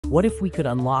What if we could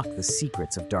unlock the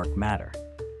secrets of dark matter?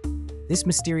 This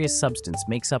mysterious substance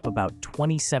makes up about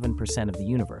 27% of the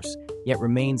universe, yet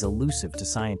remains elusive to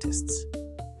scientists.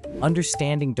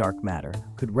 Understanding dark matter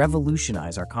could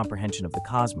revolutionize our comprehension of the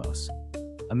cosmos.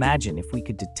 Imagine if we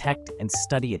could detect and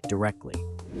study it directly.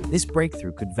 This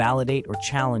breakthrough could validate or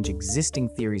challenge existing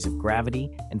theories of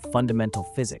gravity and fundamental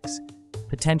physics,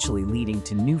 potentially leading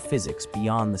to new physics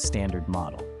beyond the standard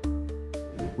model.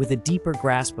 With a deeper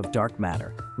grasp of dark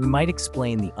matter, we might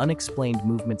explain the unexplained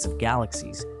movements of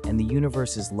galaxies and the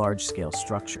universe's large-scale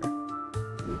structure.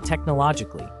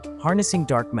 Technologically, harnessing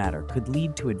dark matter could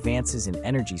lead to advances in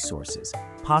energy sources,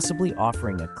 possibly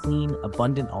offering a clean,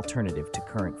 abundant alternative to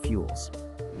current fuels.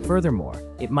 Furthermore,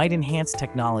 it might enhance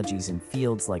technologies in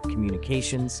fields like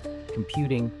communications,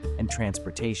 computing, and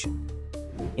transportation.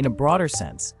 In a broader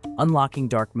sense, unlocking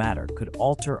dark matter could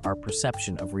alter our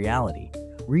perception of reality,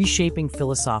 reshaping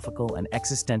philosophical and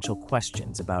existential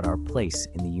questions about our place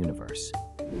in the universe.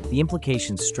 The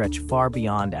implications stretch far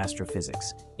beyond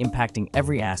astrophysics, impacting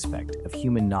every aspect of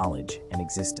human knowledge and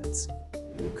existence.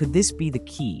 Could this be the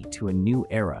key to a new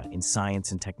era in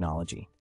science and technology?